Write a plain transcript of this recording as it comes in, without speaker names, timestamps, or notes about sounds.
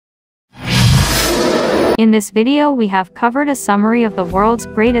In this video we have covered a summary of the world's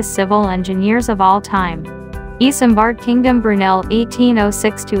greatest civil engineers of all time. Isambard Kingdom Brunel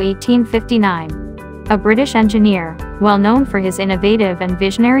 1806–1859. A British engineer, well known for his innovative and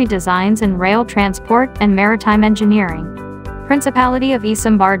visionary designs in rail transport and maritime engineering. Principality of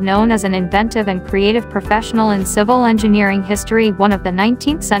Isambard, known as an inventive and creative professional in civil engineering history, one of the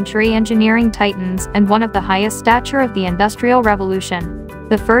 19th century engineering titans and one of the highest stature of the Industrial Revolution.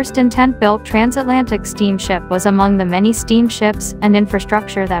 The first intent-built transatlantic steamship was among the many steamships and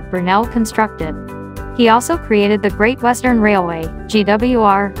infrastructure that Brunel constructed. He also created the Great Western Railway,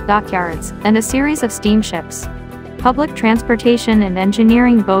 GWR, dockyards, and a series of steamships. Public transportation and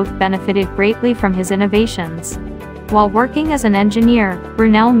engineering both benefited greatly from his innovations. While working as an engineer,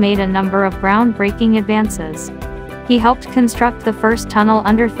 Brunel made a number of groundbreaking advances. He helped construct the first tunnel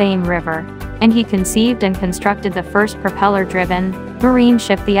under Thames River, and he conceived and constructed the first propeller-driven marine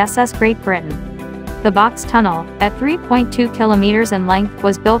ship, the SS Great Britain. The Box Tunnel, at 3.2 kilometers in length,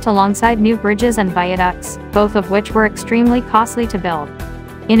 was built alongside new bridges and viaducts, both of which were extremely costly to build.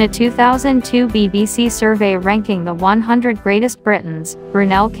 In a 2002 BBC survey ranking the 100 greatest Britons,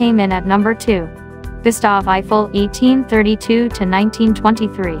 Brunel came in at number 2. Gustave Eiffel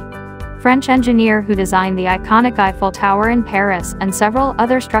 1832–1923. French engineer who designed the iconic Eiffel Tower in Paris and several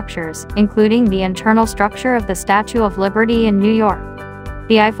other structures, including the internal structure of the Statue of Liberty in New York.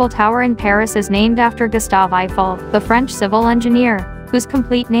 The Eiffel Tower in Paris is named after Gustave Eiffel, the French civil engineer, whose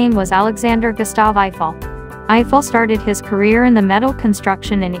complete name was Alexander Gustave Eiffel. Eiffel started his career in the metal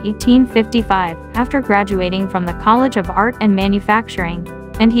construction in 1855, after graduating from the College of Art and Manufacturing,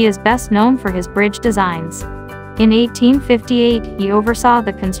 and he is best known for his bridge designs. In 1858, he oversaw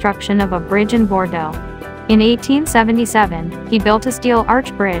the construction of a bridge in Bordeaux. In 1877, he built a steel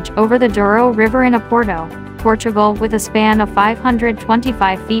arch bridge over the Douro River in Oporto, Portugal, with a span of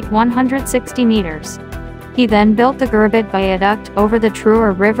 525 feet 160 meters. He then built the Gurbet Viaduct over the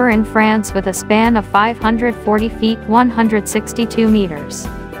Trois River in France with a span of 540 feet 162 meters.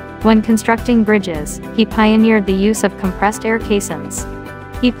 When constructing bridges, he pioneered the use of compressed air caissons.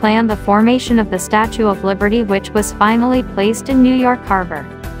 He planned the formation of the Statue of Liberty, which was finally placed in New York Harbor.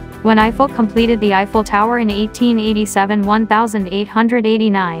 When Eiffel completed the Eiffel Tower in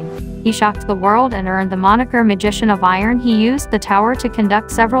 1887–1889, he shocked the world and earned the moniker Magician of Iron. He used the tower to conduct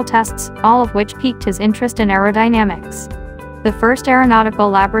several tests, all of which piqued his interest in aerodynamics. The first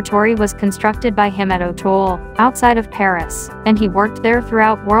aeronautical laboratory was constructed by him at Auteuil, outside of Paris, and he worked there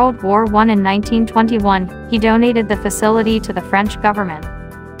throughout World War I. In 1921, he donated the facility to the French government.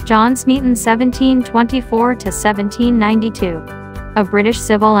 John Smeaton 1724–1792. A British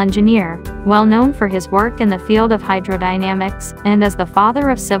civil engineer, well known for his work in the field of hydrodynamics, and as the father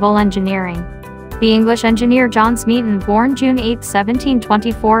of civil engineering. The English engineer John Smeaton, born June 8,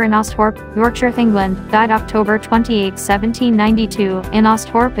 1724 in Osthorpe, Yorkshire, England, died October 28, 1792, in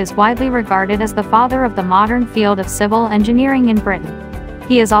Osthorpe, is widely regarded as the father of the modern field of civil engineering in Britain.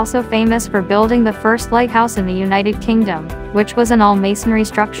 He is also famous for building the first lighthouse in the United Kingdom, which was an all-masonry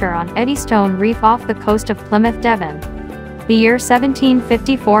structure on Eddystone Reef off the coast of Plymouth, Devon. The year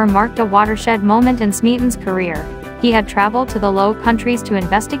 1754 marked a watershed moment in Smeaton's career. He had traveled to the Low Countries to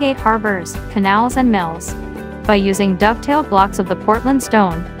investigate harbors, canals and mills. By using dovetailed blocks of the Portland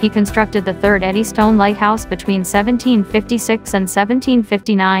stone, he constructed the third Eddystone lighthouse between 1756 and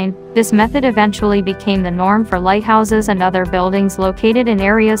 1759. This method eventually became the norm for lighthouses and other buildings located in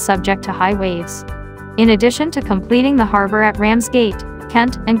areas subject to high waves. In addition to completing the harbor at Ramsgate,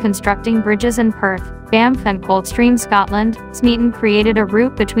 Kent, and constructing bridges in Perth, Banff and Coldstream, Scotland, Smeaton created a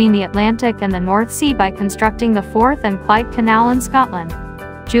route between the Atlantic and the North Sea by constructing the Forth and Clyde Canal in Scotland.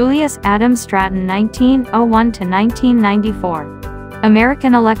 Julius Adam Stratton 1901–1994.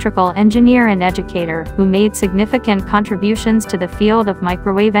 American electrical engineer and educator who made significant contributions to the field of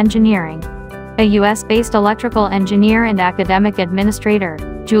microwave engineering. A U.S.-based electrical engineer and academic administrator,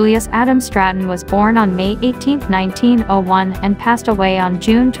 Julius Adam Stratton was born on May 18, 1901 and passed away on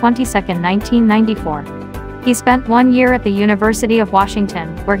June 22, 1994. He spent 1 year at the University of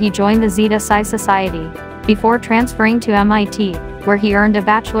Washington, where he joined the Zeta Psi Society, before transferring to MIT, where he earned a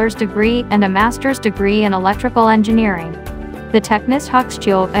bachelor's degree and a master's degree in electrical engineering. The Technische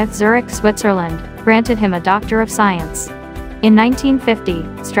Hochschule at Zurich, Switzerland, granted him a Doctor of Science. In 1950,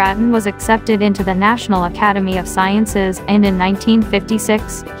 Stratton was accepted into the National Academy of Sciences, and in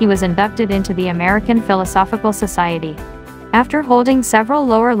 1956, he was inducted into the American Philosophical Society. After holding several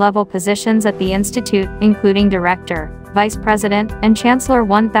lower-level positions at the institute, including director, vice president, and chancellor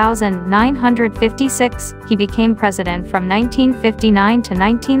 1956, he became president from 1959 to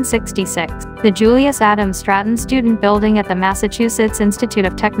 1966. The Julius Adam Stratton Student Building at the Massachusetts Institute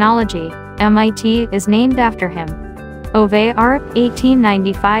of Technology, MIT is named after him. Ove Arup,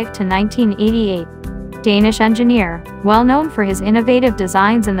 1895 to 1988. Danish engineer, well known for his innovative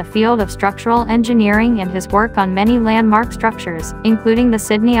designs in the field of structural engineering and his work on many landmark structures, including the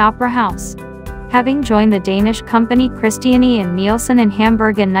Sydney Opera House. Having joined the Danish company Christiani and Nielsen in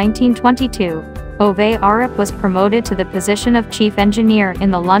Hamburg in 1922, Ove Arup was promoted to the position of chief engineer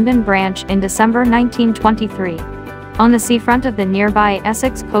in the London branch in December 1923. On the seafront of the nearby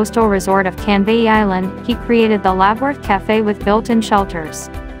Essex coastal resort of Canvey Island, he created the Labworth Cafe with built-in shelters.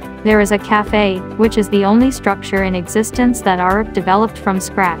 There is a cafe, which is the only structure in existence that Arup developed from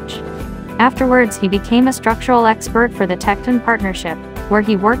scratch. Afterwards he became a structural expert for the Tecton Partnership, where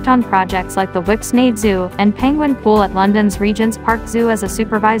he worked on projects like the Whipsnade Zoo and Penguin Pool at London's Regent's Park Zoo as a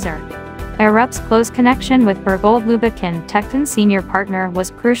supervisor. Arup's close connection with Bergold Lubichin, Tecton's senior partner,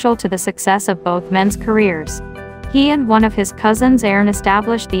 was crucial to the success of both men's careers. He and one of his cousins Aaron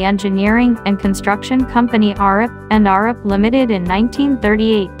established the engineering and construction company Arup and Arup Limited in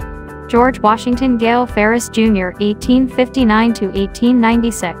 1938. George Washington Gale Ferris Jr. 1859 to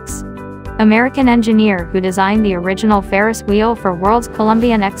 1896. American engineer who designed the original Ferris wheel for World's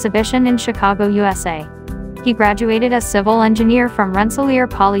Columbian Exhibition in Chicago, USA. He graduated as civil engineer from Rensselaer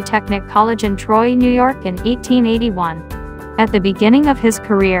Polytechnic College in Troy, New York in 1881. At the beginning of his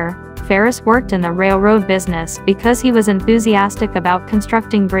career, Ferris worked in the railroad business because he was enthusiastic about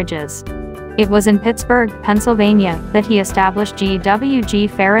constructing bridges. It was in Pittsburgh, Pennsylvania, that he established G.W.G.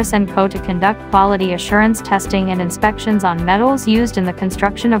 Ferris & Co. to conduct quality assurance testing and inspections on metals used in the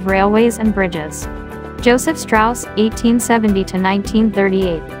construction of railways and bridges. Joseph Strauss, 1870 to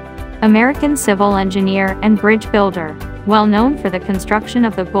 1938. American civil engineer and bridge builder, well known for the construction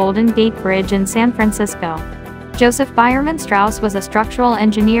of the Golden Gate Bridge in San Francisco. Joseph Byerman Strauss was a structural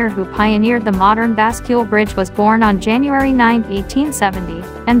engineer who pioneered the modern bascule bridge. Was born on January 9, 1870,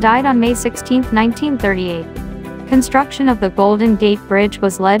 and died on May 16, 1938. Construction of the Golden Gate Bridge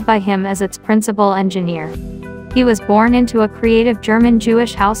was led by him as its principal engineer. He was born into a creative German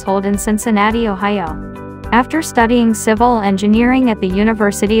Jewish household in Cincinnati, Ohio. After studying civil engineering at the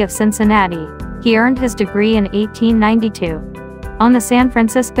University of Cincinnati, he earned his degree in 1892. On the San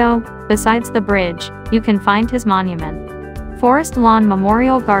Francisco, besides the bridge, you can find his monument. Forest Lawn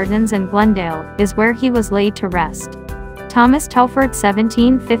Memorial Gardens in Glendale is where he was laid to rest. Thomas Telford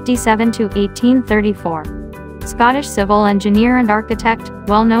 1757 to 1834. Scottish civil engineer and architect,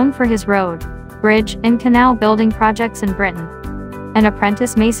 well known for his road, bridge, and canal building projects in Britain. An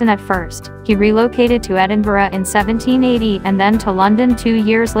apprentice mason at first, he relocated to Edinburgh in 1780 and then to London 2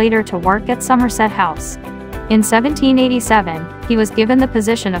 years later to work at Somerset House. In 1787, he was given the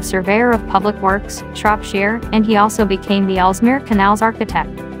position of Surveyor of Public Works, Shropshire, and he also became the Ellesmere Canal's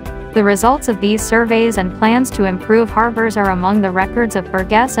architect. The results of these surveys and plans to improve harbours are among the records of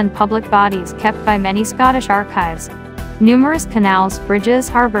burgess and public bodies kept by many Scottish archives. Numerous canals, bridges,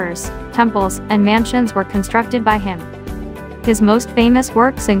 harbours, temples, and mansions were constructed by him. His most famous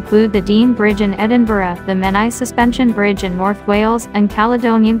works include the Dean Bridge in Edinburgh, the Menai Suspension Bridge in North Wales, and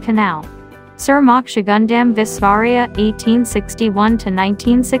Caledonian Canal. Sir Mokshigundam Visvaria 1861 to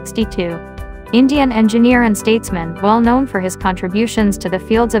 1962. Indian engineer and statesman, well known for his contributions to the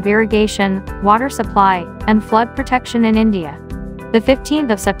fields of irrigation, water supply, and flood protection in India. The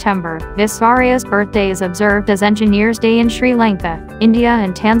 15th of September, Visvaria's birthday is observed as Engineers Day in Sri Lanka, India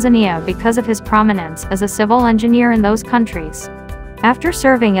and Tanzania because of his prominence as a civil engineer in those countries. After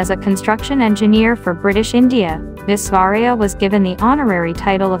serving as a construction engineer for British India, Visvaria was given the honorary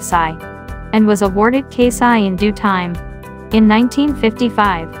title of Sai, and was awarded Kasai in due time. In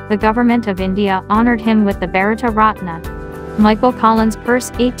 1955, the Government of India honored him with the Bharata Ratna. Michael Collins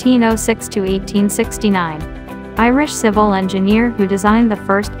Peirce 1806 to 1869. Irish civil engineer who designed the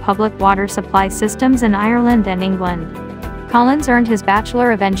first public water supply systems in Ireland and England. Collins earned his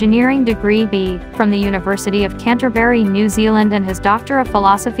Bachelor of Engineering degree B from the University of Canterbury, New Zealand, and his Doctor of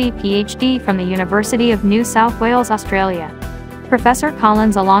Philosophy PhD from the University of New South Wales, Australia. Professor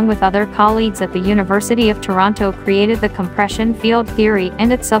Collins, along with other colleagues at the University of Toronto, created the compression field theory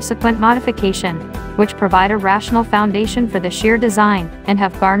and its subsequent modification, which provide a rational foundation for the shear design, and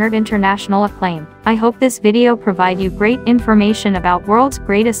have garnered international acclaim. I hope this video provide you great information about world's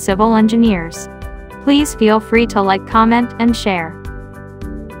greatest civil engineers. Please feel free to like, comment, and share.